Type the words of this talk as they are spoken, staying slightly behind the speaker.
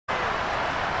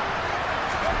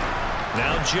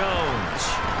Now Jones.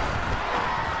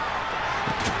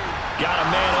 Got a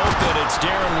man open. It's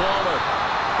Darren Waller.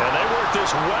 And they work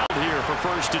this well here for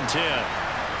 1st and 10.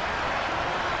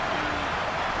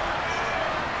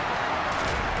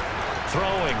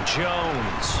 Throwing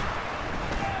Jones.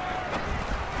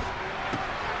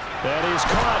 That is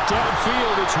caught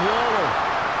downfield. It's Waller.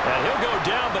 And he'll go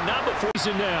down, but not before he's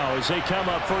in now as they come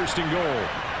up 1st and goal.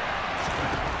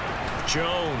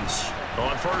 Jones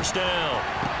on 1st down.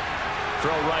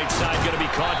 Throw right side, going to be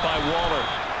caught by Waller.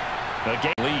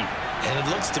 Again, lead. And it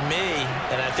looks to me,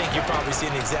 and I think you're probably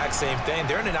seeing the exact same thing,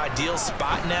 they're in an ideal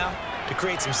spot now to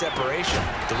create some separation.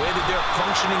 The way that they're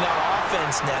functioning on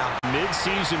offense now.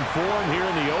 Mid-season form here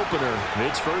in the opener.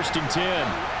 It's 1st and 10.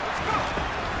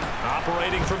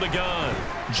 Operating from the gun,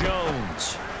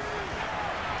 Jones.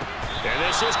 And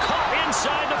this is caught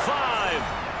inside the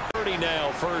 5. 30 now,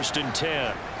 1st and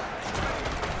 10.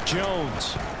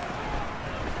 Jones.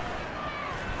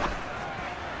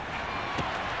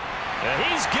 And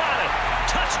he's got it.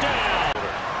 Touchdown.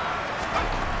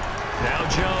 Now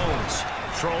Jones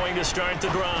throwing to start the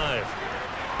drive.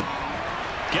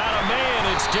 Got a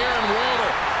man. It's Darren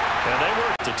Waller. And they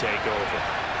work to take over.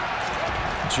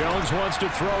 Jones wants to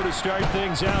throw to start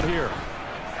things out here.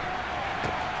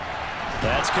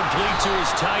 That's complete to his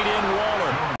tight end,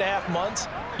 Waller. 2.5 months,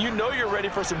 you know you're ready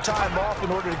for some time off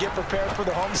in order to get prepared for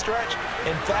the home stretch.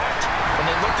 In fact, when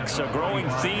they look, it's a growing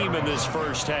theme in this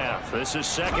first half. This is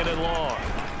 2nd and long.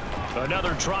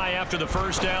 Another try after the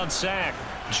 1st down sack.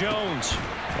 Jones.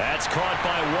 That's caught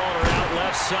by Waller out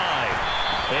left side.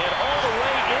 And all the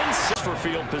way inside for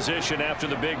field position after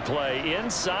the big play.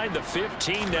 Inside the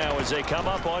 15 now as they come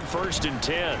up on 1st and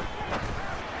 10.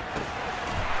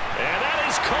 And that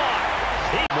is caught.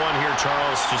 He won here,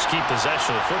 Charles. Just keep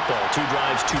possession of the football. 2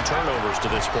 drives, 2 turnovers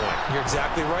to this point. You're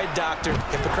exactly right, Doctor.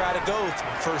 Hippocratic oath.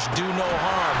 First, do no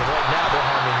harm. And right now, they're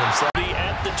harming themselves.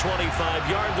 At the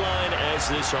 25-yard line as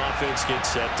this offense gets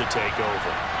set to take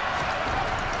over.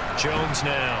 Jones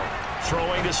now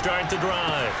throwing to start the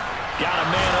drive. Got a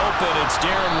man open. It's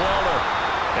Darren Waller.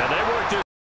 And they work this